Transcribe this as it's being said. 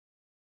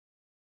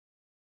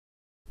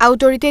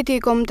Autoriteti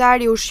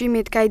kombëtar I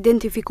ushqimit ka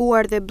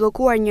identifikuar dhe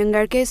bllokuar një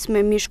ngarkesë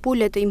me mish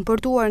pule të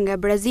importuar nga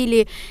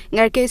Brazili,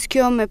 ngarkesë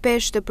kjo me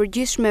peshë të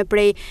përgjithshme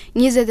prej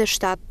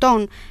 27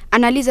 ton.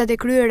 Analizat e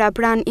kryera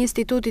pranë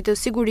Institutit të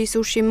Sigurisë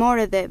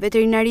Ushqimore dhe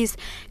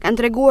Veterinarisë kanë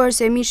treguar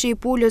se mishi I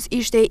pulës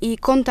ishte I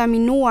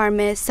kontaminuar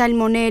me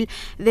salmonelë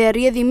dhe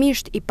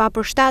rrjedhimisht I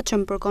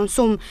papërshtatshëm për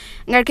konsum.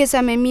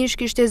 Ngarkesa me mish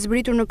kishte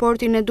zbritur në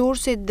portin e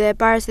Durrësit dhe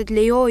para se të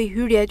lejohej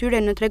hyrja e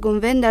tyre në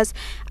tregun vendas,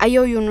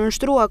 ajo ju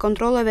nënshtrua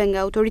kontrolleve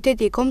nga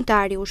Autoriteti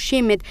kombëtar I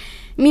ushqimit.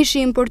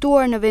 Mishi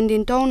importuar në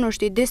vendin tonë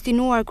është I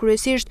destinuar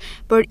kryesisht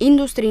për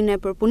industrinë e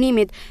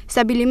përpunimit.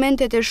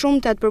 Stabilimentet e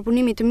shumta të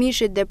përpunimit të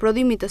mishit dhe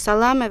prodhimit të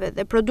sallameve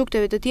dhe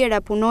produkteve të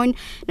tjera punojnë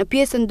në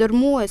pjesën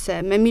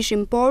dërmuese me mish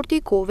importi,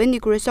 ku vendi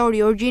kryesor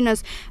I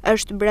origjinës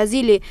është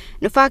Brazili.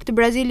 Në fakt,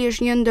 Brazili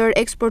është një ndër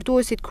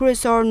eksportuesit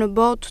kryesor në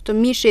botë të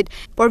mishit,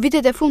 por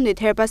vitet e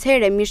fundit her pas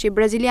here mishi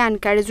brazilian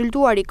ka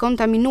rezultuar I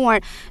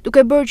kontaminuar,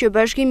 duke bërë që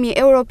Bashkimi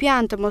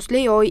Evropian të mos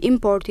lejojë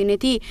importin e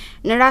tij.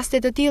 Në raste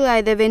të tilla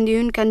edhe vendi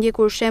ynë ka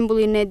ndjekur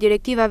shembullin e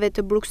direktivave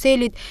të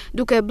Brukselit,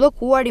 duke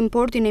bllokuar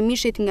importin e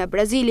mishit nga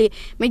Brazili.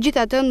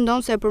 Megjithatë,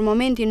 ndonse për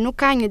momentin nuk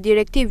ka një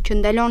direktivë që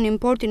ndalon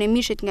importin e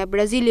mishit nga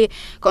Brazili,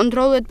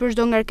 kontrollet për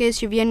çdo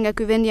ngarkesë që vjen nga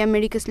ky vend I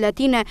Amerikës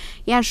Latine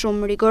janë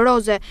shumë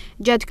rigoroze.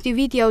 Gjatë këtij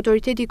viti,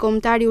 Autoriteti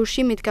Kombëtar I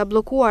ushqimit ka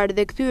bllokuar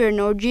dhe kthyer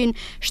në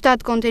origjinë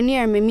 7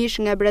 kontejner me mish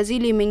nga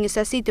Brazili me një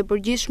sasi të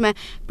përgjithshme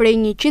prej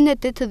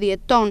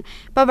 180 ton.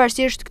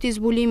 Pavarësisht këtij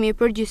zbulimi,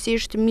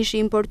 përgjithsisht mishi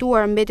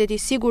importuar mbetet I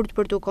sigurt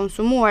për të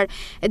konsumuar.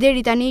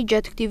 Deri tani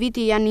gjatë këtij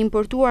viti janë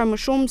importuar më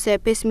shumë se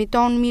 5000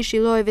 ton mish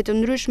I llojeve të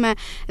ndryshme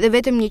dhe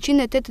vetëm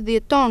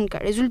 180 ton ka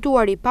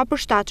rezultuar I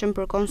papërshtatshëm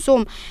për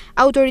konsum.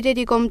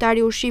 Autoriteti Kombëtar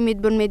I ushqimit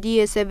bën me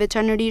dije se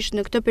veçanërisht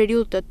në këtë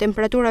periudhë të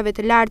temperaturave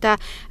të larta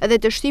dhe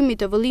të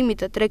shtimit të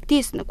vëllimit të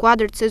tregtisë në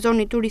kuadër të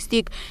sezonit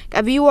turistik,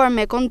 ka vijuar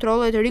me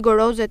kontrolle të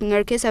rigoroze të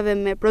ngarkesave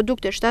me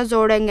produkte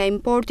shtazore nga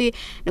importi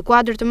në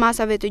kuadër të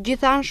masave të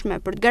gjithanshme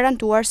për të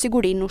garantuar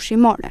sigurinë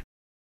ushqimore.